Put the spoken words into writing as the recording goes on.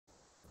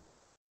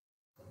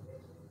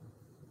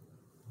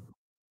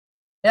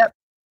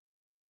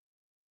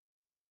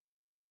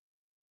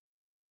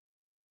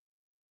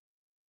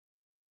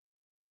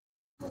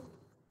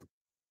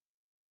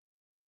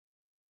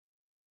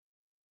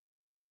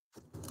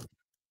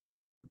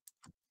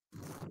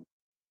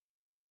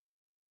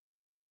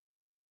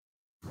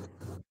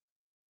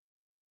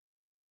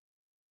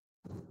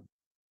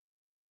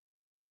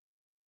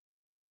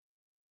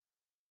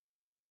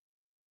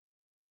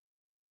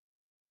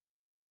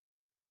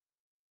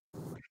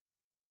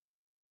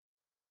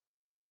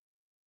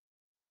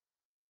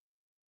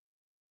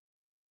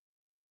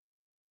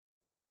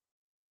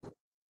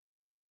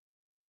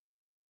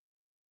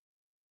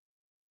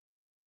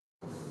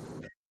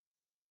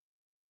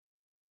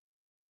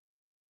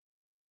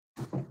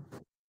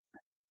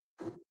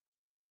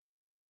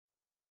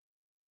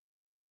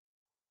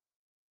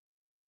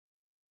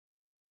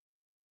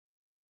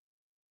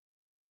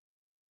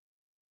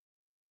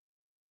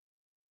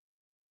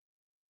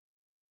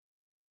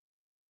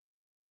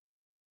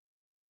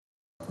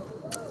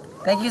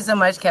Thank you so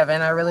much, Kevin.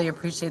 I really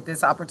appreciate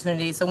this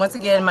opportunity. So once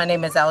again, my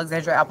name is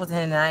Alexandra Appleton,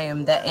 and I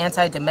am the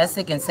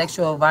Anti-Domestic and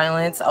Sexual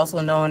Violence,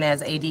 also known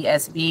as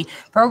ADSB,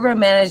 Program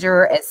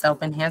Manager at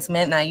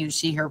Self-Enhancement, and I use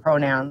she, her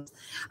pronouns.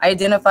 I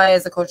identify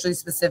as a culturally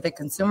specific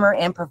consumer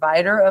and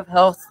provider of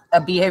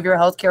behavioral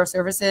health care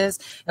services.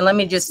 And let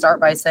me just start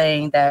by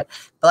saying that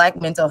Black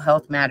mental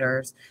health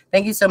matters.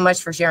 Thank you so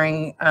much for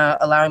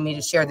allowing me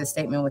to share this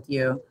statement with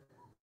you.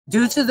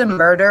 Due to the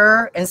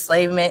murder,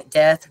 enslavement,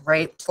 death,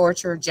 rape,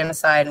 torture,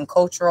 genocide, and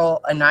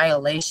cultural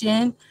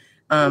annihilation,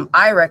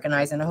 I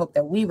recognize, and I hope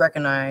that we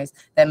recognize,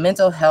 that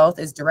mental health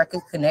is directly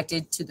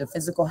connected to the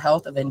physical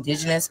health of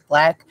Indigenous,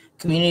 Black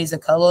communities of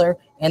color,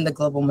 and the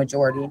global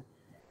majority.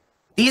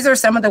 These are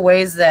some of the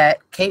ways that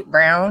Kate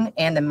Brown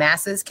and the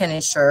masses can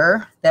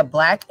ensure that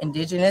Black,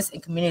 Indigenous,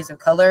 and communities of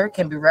color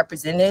can be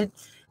represented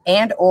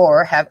and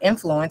or have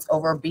influence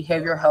over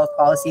behavioral health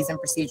policies and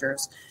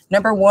procedures.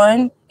 Number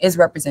one is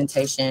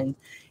representation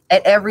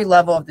at every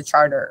level of the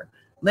charter.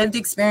 Lived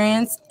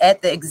experience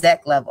at the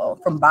exec level,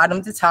 from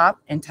bottom to top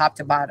and top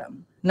to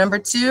bottom. Number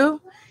two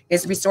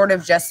is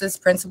restorative justice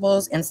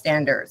principles and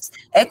standards.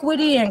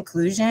 Equity and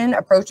inclusion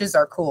approaches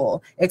are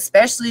cool,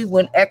 especially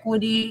when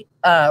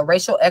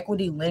racial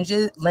equity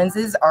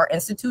lenses are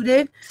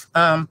instituted.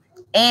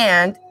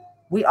 And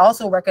we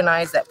also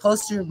recognize that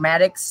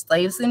post-traumatic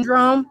slave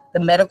syndrome, the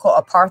medical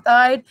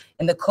apartheid,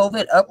 and the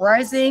COVID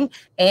uprising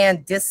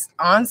and this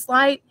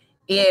onslaught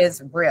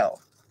is real.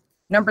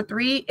 Number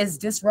three is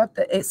disrupt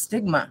the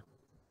stigma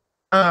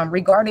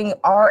regarding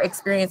our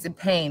experience in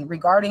pain,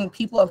 regarding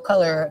people of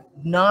color,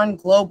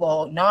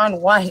 non-global,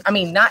 non-white,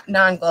 not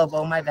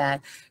non-global, my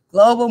bad,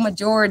 global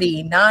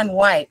majority,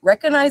 non-white.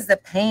 Recognize the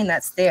pain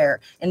that's there.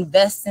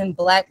 Invest in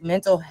Black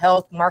mental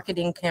health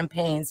marketing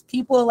campaigns.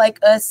 People like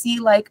us see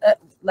like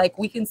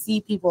we can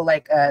see people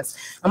like us.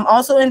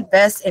 Also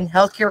invest in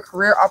healthcare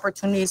career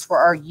opportunities for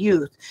our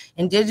youth,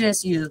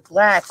 Indigenous youth,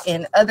 Black,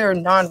 and other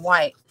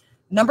non-white.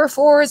 Number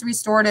four is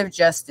restorative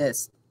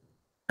justice.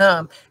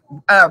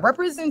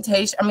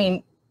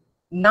 Representation,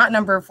 not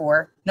number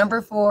four.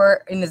 Number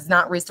four, and it's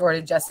not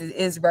restorative justice,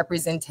 is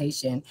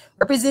representation.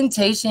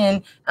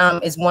 Representation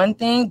is one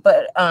thing,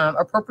 but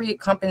appropriate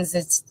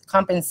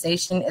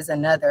compensation is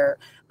another.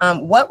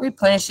 What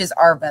replenishes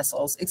our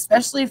vessels,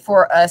 especially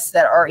for us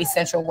that are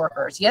essential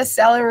workers? Yes,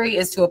 salary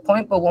is to a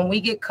point, but when we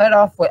get cut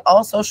off with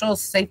all social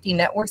safety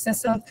network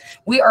systems,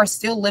 we are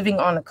still living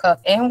on the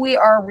cuff, and we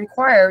are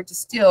required to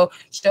still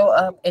show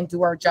up and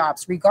do our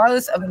jobs,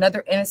 regardless of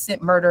another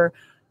innocent murder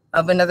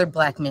of another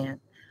Black man.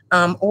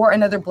 Or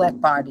another Black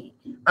body.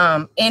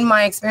 In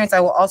my experience,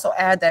 I will also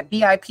add that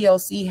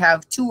BIPOC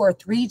have 2 or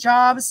 3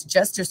 jobs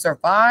just to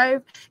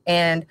survive,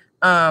 and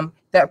the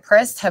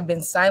oppressed have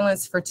been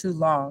silenced for too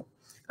long.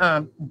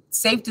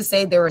 Safe to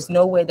say there is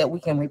no way that we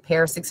can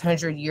repair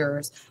 600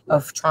 years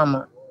of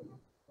trauma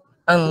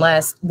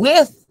unless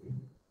with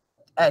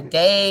a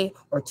day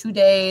or 2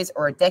 days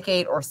or a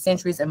decade or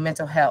centuries of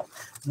mental health.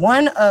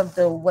 One of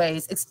the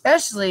ways,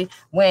 especially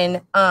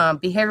when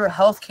behavioral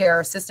health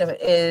care system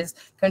is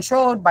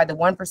controlled by the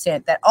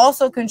 1% that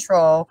also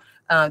control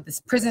this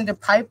prison to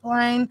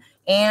pipeline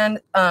and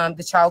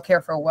the child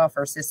care for a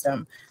welfare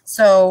system.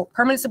 So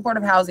permanent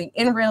supportive housing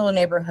in real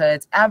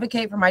neighborhoods,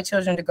 advocate for my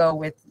children to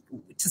go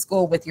to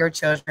school with your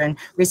children,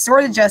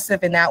 restore the justice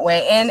in that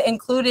way, and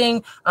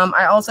including,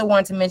 I also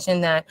want to mention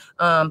that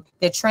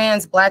the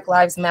trans Black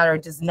Lives Matter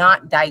does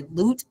not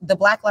dilute the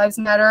Black Lives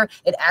Matter,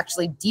 it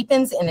actually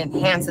deepens and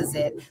enhances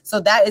it. So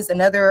that is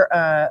another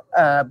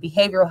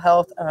behavioral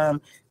health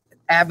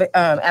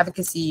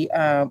advocacy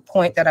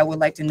point that I would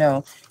like to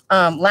know.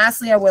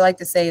 Lastly, I would like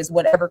to say is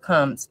whatever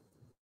comes,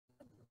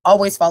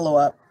 always follow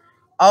up,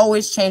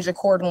 always change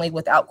accordingly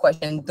without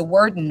question. The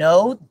word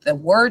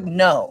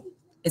no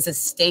is a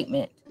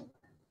statement.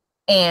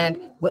 And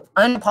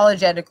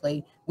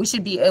unapologetically, we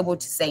should be able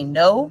to say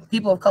no.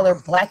 People of color,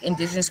 Black,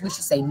 Indigenous, we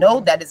should say no,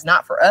 that is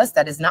not for us.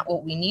 That is not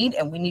what we need.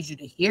 And we need you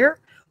to hear.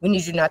 We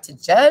need you not to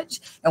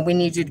judge. And we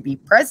need you to be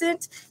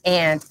present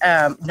and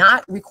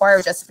not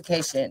require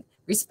justification.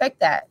 Respect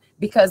that,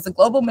 because the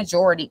global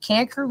majority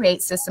can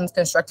create systems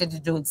constructed to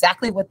do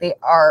exactly what they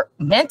are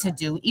meant to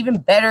do, even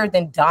better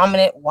than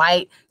dominant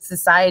white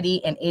society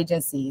and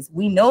agencies.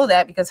 We know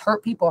that because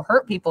hurt people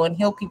and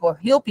heal people.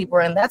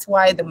 And that's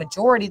why the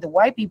majority, the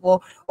white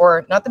people,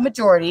 or not the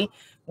majority,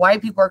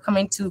 white people are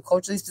coming to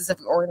culturally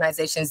specific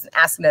organizations and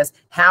asking us,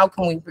 how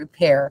can we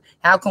prepare?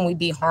 How can we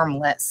be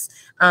harmless?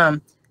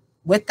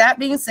 With that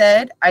being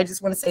said, I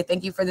just want to say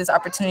thank you for this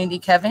opportunity,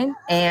 Kevin.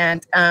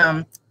 And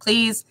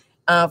please,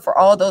 for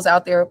all those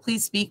out there,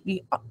 please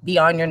speak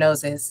beyond your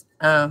noses.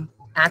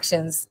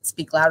 Actions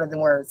speak louder than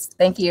words.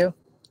 Thank you.